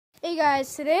Hey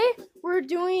guys, today we're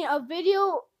doing a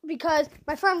video because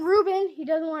my friend Ruben, he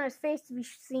doesn't want his face to be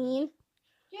seen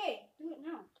Jay, do it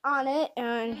now. on it,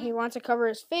 and he wants to cover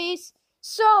his face.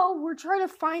 So we're trying to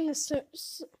find this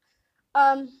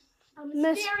A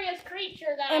mysterious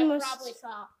creature that I probably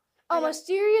saw. a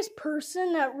mysterious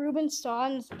person that Ruben saw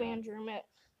in this band room at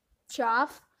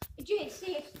Choff. Jay,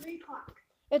 see, it's 3 o'clock.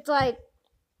 It's like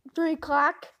 3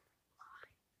 o'clock,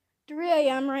 3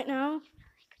 a.m. right now.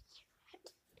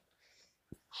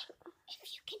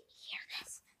 If you can hear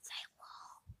this, say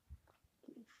low.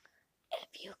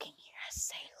 If you can hear us,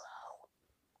 say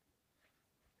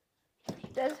low.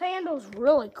 This handle's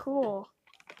really cool.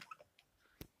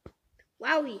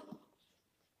 Wowie.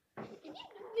 If you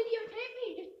videotape me,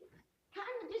 just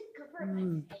kind of just cover my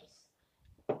face.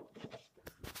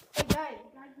 Hey guys,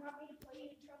 you guys want me to play a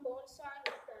trombone song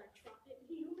with the trumpet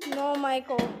here? No,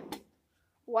 Michael.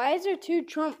 Why is there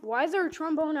Why is there a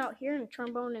trombone out here and a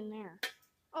trombone in there?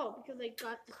 Oh, because I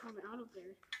got this one out of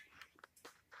there.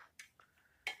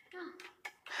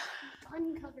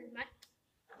 Uncovered my.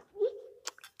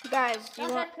 Guys, do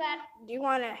you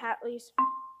want to at least?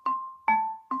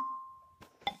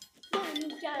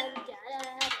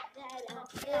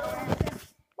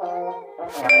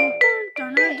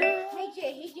 Hey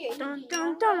Jay. Dun, You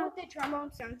dun, know dun. what the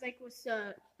trombone sounds like with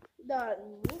the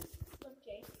move? Look,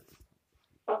 Jay.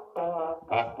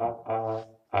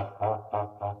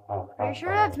 Are you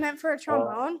sure that's meant for a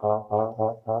trombone?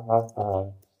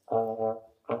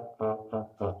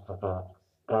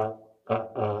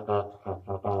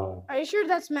 Are you sure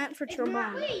that's meant for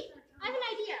trombone? Wait, I have an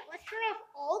idea. Let's turn off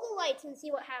all the lights and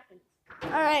see what happens. All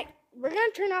right, we're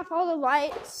gonna turn off all the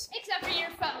lights. Except for your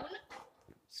phone.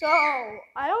 So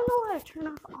I don't know how to turn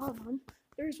off all of them.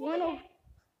 There's one over.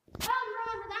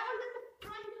 Remember, that one's at the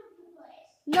front of the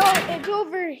place. No, it's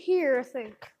over here, I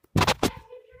think. Let's turn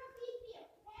off these views,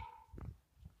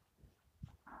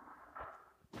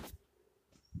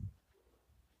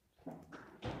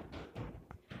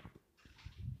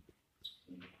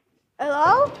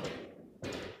 Hello?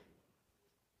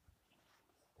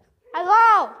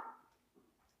 Hello?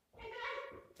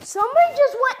 Somebody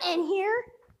just went in here.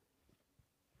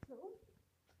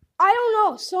 I don't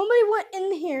know. Somebody went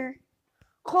in here,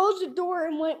 closed the door,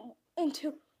 and went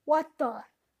into what the?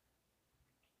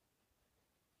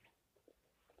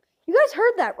 You guys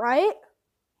heard that, right?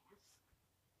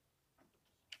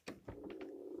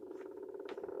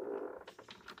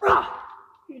 Ah,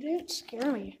 you didn't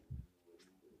scare me.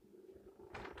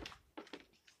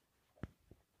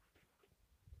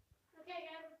 Okay,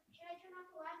 guys, should I turn off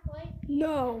the last light?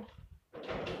 No.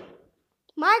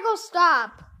 Michael,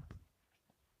 stop.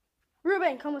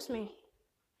 Ruben, come with me.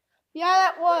 Yeah,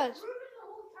 that was. The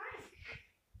whole time.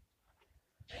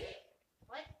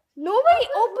 What? Nobody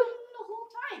The whole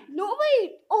time.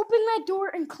 opened that door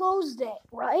and closed it,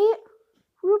 right?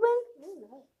 Ruben?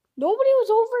 No. Nobody was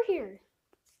over here.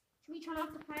 Should we turn off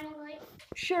the final light?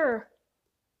 Sure.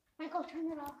 Michael, turn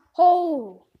it off.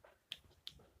 Oh.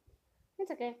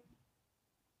 It's okay.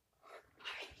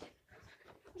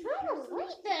 Turn the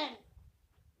light then.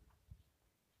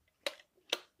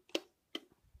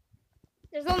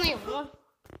 There's only one.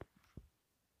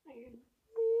 Did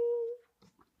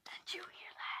you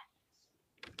hear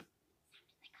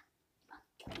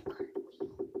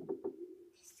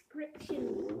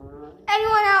Description. that?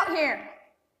 Anyone out here?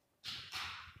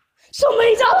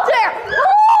 Somebody's up there! Woo!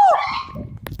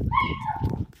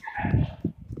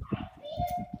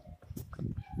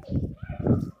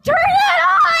 Turn it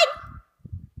on!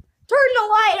 Turn the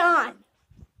light on!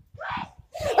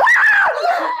 Ah!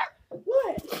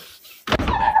 What?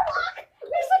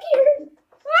 There's a kid!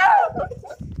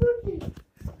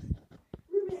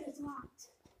 Ruben, it's locked.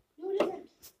 No, it isn't.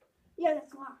 Yeah,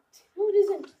 that's locked. No, it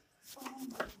isn't.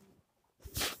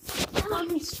 Let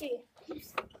me see.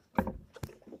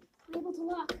 Unable to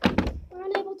lock. We're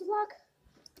unable to lock.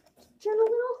 Turn a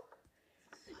little.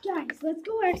 Guys, let's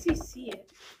go actually see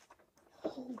it.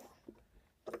 Oh.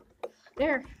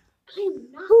 There. I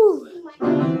am not Whew. seeing my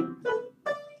phone.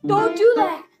 Don't do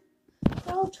that.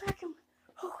 That'll track him.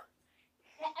 Oh.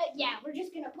 Yeah, we're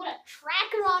just gonna put a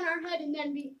tracker on our head and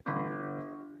then be.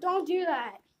 Don't do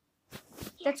that.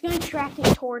 That's gonna track him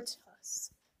towards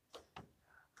us.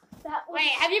 That was... Wait,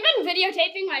 have you been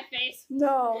videotaping my face?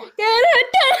 No.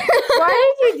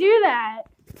 Why did you do that?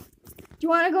 Do you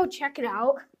want to go check it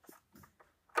out?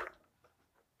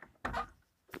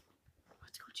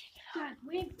 Let's go check it out. God,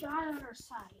 we've got on our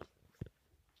side.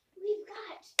 We've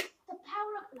got the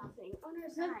power of nothing on our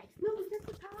side. No, we've got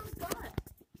the power of God.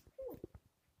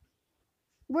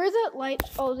 Where's that light?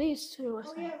 Oh, these two.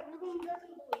 Oh yeah, Ruben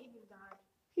doesn't believe in God.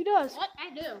 He He does. What?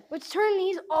 I do. Let's turn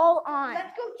these all on.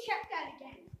 Let's go check that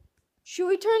again. Should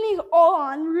we turn these all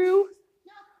on, Rue?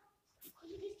 No.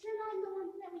 You just turn on the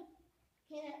ones that we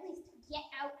can at least get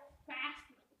out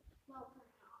fast. Well,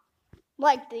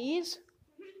 Like these?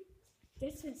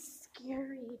 This is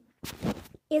scary.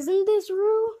 Isn't this,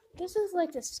 Rue? This is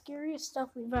like the scariest stuff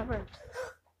we've ever.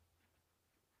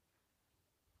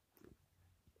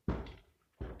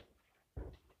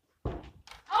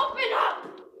 open up!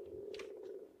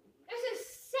 This is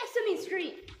Sesame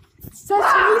Street.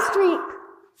 Sesame Street.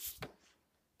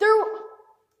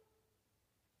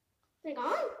 They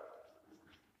gone?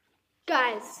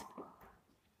 Guys.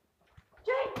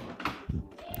 Jay!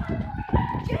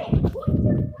 Jay!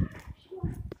 Point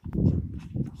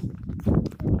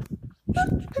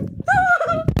the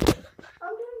flash!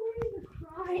 I'm getting ready to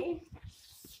cry.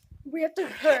 We have to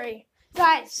hurry.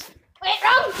 Guys. Wait,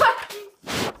 wrong button!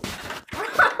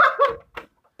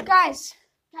 Guys.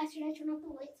 Guys, should I turn off the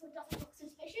light so it doesn't look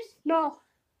suspicious? No.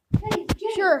 Hey,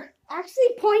 Jay. Sure.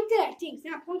 Actually, point it at things,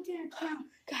 not point it at town.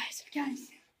 Guys.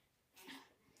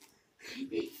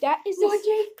 That is No, the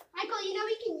Jay. Michael, you know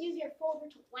we can use your folder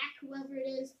to whack whoever it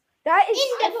is that is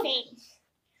in the face.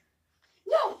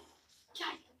 No! Jay,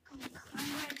 I'm gonna climb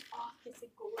my office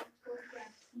and go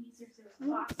grab tweezers and a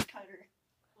box cutter.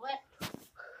 What?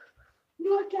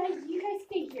 No, guys, you guys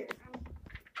stay here.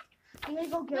 I'm gonna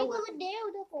go get Michael, one. what day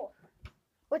are we for?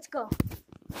 Let's go.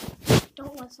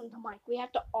 Don't listen to Mike. We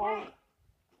have to all.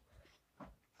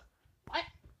 What?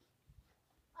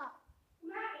 Oh,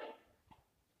 Maddie.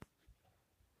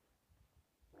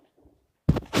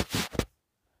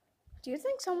 Do you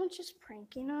think someone's just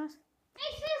pranking us?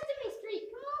 Hey, Sesame Street,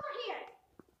 come over here.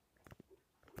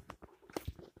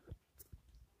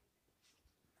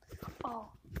 Oh.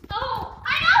 Oh, I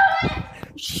know who it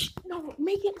is. Shh. No,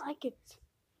 make it like it.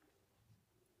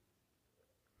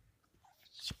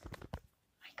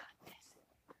 I got this.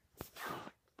 No.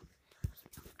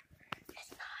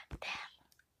 It's not them.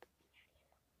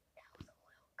 That was a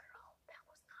little girl. That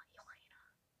was not Elena.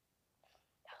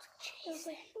 That was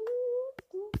Jason.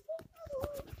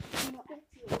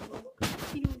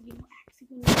 You know, actually,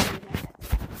 when you do that,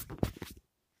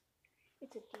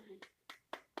 it's a demon.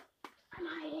 I'm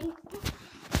hiding.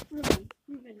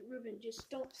 Ruben, just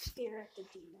don't stare at the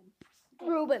demon.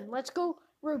 Ruben, let's go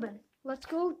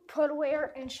put away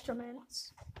our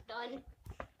instruments. Done.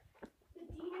 The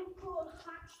demon called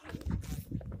Hot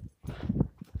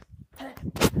I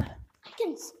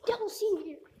can still see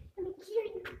you. I can hear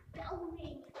you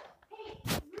bellowing. Hey,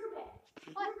 Ruben.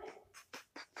 What?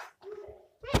 Ruben.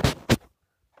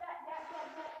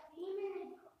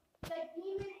 That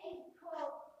demon is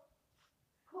called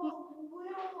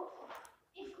little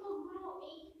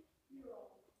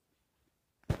 8-year-old.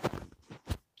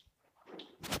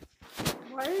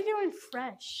 Why are you doing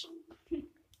fresh? Can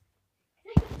I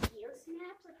hear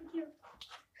snaps? I can hear.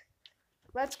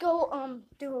 Let's go I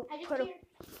just hear.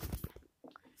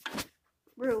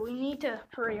 Rue, we need to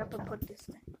hurry up and put this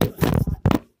thing.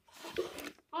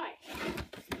 Alright.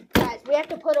 Guys, we have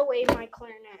to put away my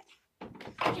clarinet.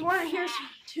 Do you want to hear some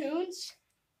tunes?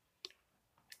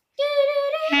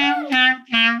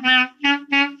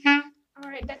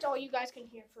 Alright, that's all you guys can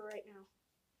hear for right now.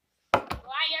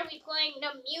 Why are we playing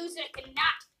the music and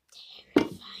not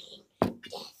terrifying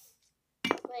death?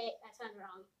 Wait, that sounds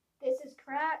wrong. This is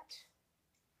cracked.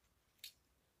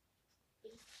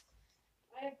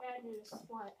 I have bad news.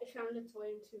 What? It found its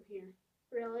way into here.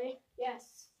 Really?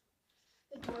 Yes.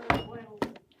 The door went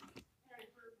open. And I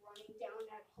heard running down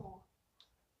that hall.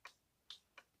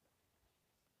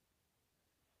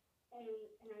 And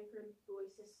I heard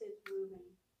voices said, Ruben,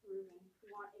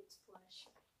 want its flesh.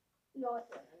 No, it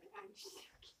didn't. I'm just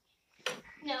joking.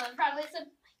 No, it probably said.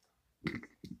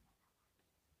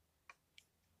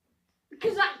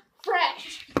 Because I'm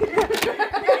fresh.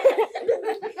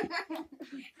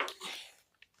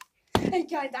 Hey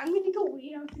guys, I'm gonna go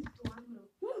wait out this door.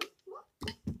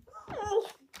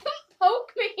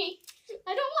 Poke me. I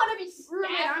don't want to be Ruben,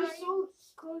 stabbed. I'm so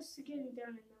close to getting down,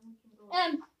 and then we can go.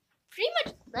 Pretty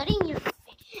much letting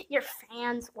your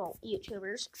fans, well,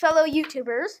 YouTubers, fellow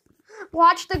YouTubers,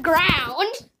 watch the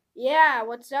ground. Yeah,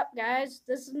 what's up, guys?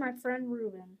 This is my friend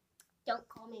Ruben. Don't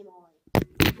call me Molly.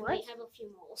 What? I have a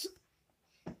few moles.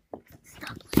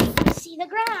 Stop letting me see the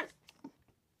ground.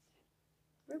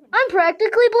 Ruben. I'm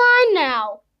practically blind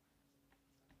now.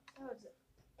 That was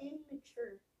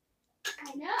immature.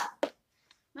 I know.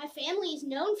 My family is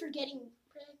known for getting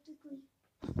practically.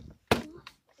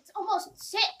 It's almost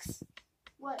 6.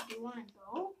 What, do you want to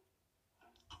go?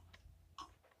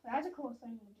 That's a cool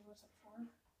thing to do us up for.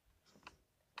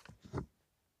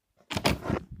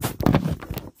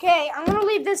 Okay, I'm gonna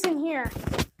leave this in here.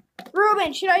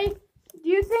 Ruben, do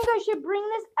you think I should bring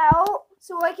this out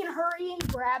so I can hurry and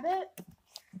grab it?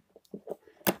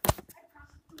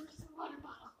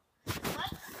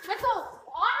 Let's go.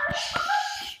 Water.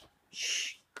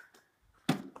 Shh.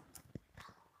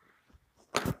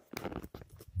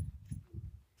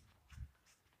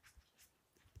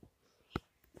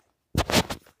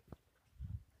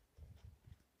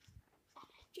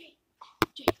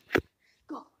 Jay,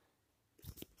 go.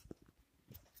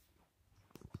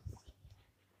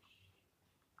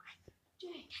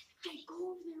 Jay, go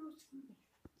over there with Ruben.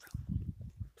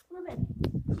 Ruben,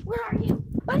 where are you?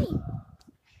 Buddy.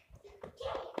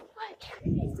 What?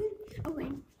 Oh,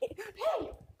 wait.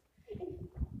 Hey! What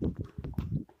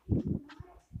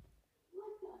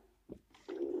the?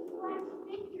 Black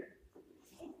figure.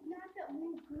 It's not that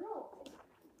little girl.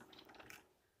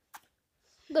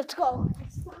 Let's go.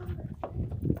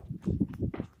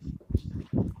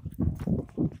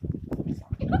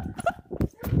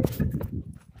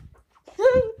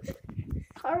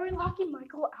 Are we locking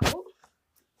Michael out?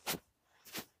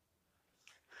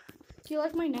 Do you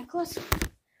like my necklace?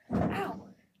 Ow.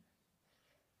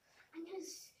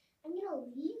 I'm gonna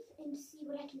leave and see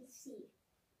what I can see.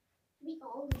 We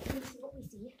all leave and see what we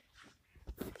see.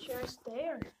 Should I stay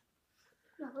or?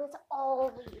 No, let's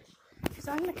all leave. Because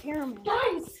I'm the cameraman.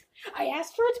 Guys, I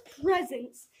asked for its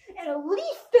presents and a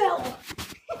leaf fell.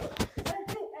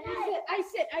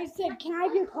 I said, can I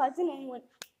have your present?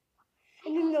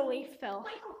 And then the leaf fell.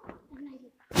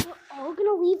 We're all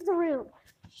gonna leave the room.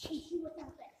 See what's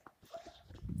out there.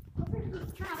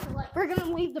 We're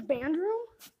gonna leave the band room?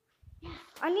 Yeah.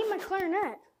 I need my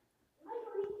clarinet.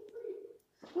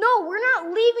 No, we're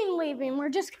not leaving. We're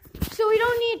just, so we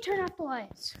don't need to turn off the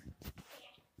lights.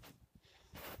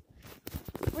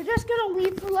 We're just gonna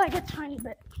leave for like a tiny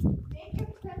bit.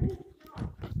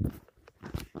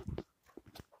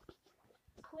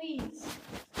 Please.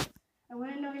 I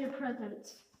want to know your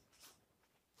presents.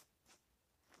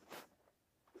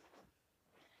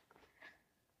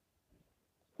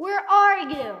 Where are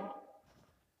you?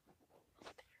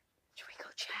 Should we go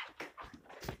check?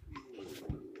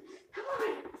 Come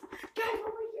on. Guys,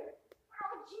 over here.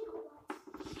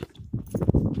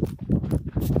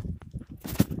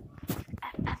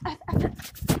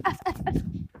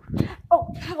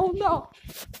 Oh, hell no.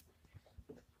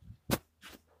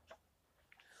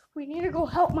 We need to go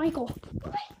help Michael.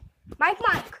 Mike.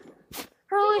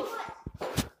 Hurry.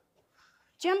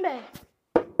 Jembe.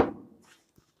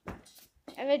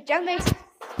 Jembe. It's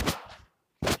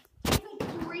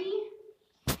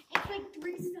like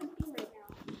 3 something right now.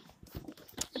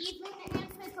 Even if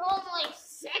it's only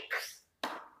 6,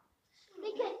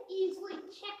 they can easily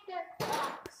check their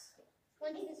clocks.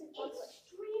 When this is it's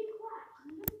 3 o'clock.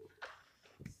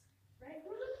 Right?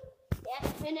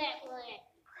 Definitely.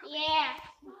 Yeah.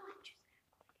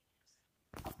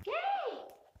 Okay.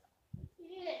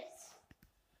 Yes.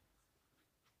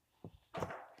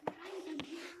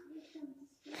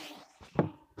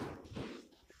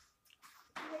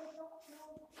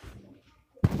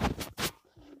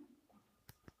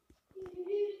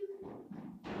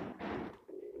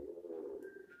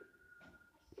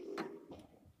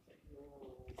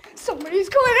 Somebody's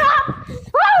going up!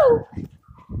 Woo!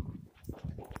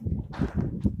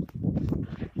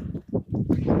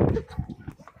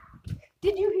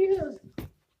 Did you hear those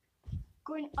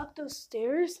going up those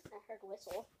stairs? I heard a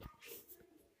whistle.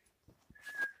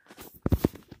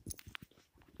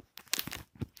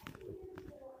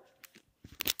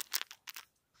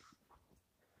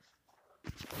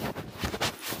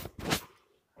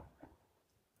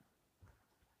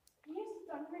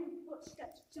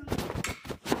 Footsteps jumping.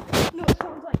 No, it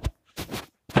sounds like.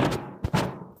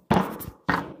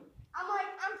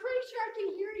 I'm pretty sure I can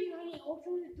hear you, and he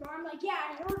opened the door. I'm like, yeah,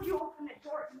 I heard you open the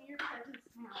door. It's your presence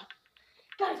now.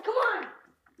 Guys, come on!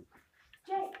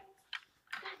 Jay.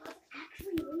 Guys, let's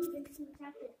actually leave and see what's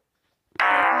out there.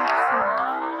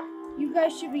 You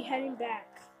guys should be heading back.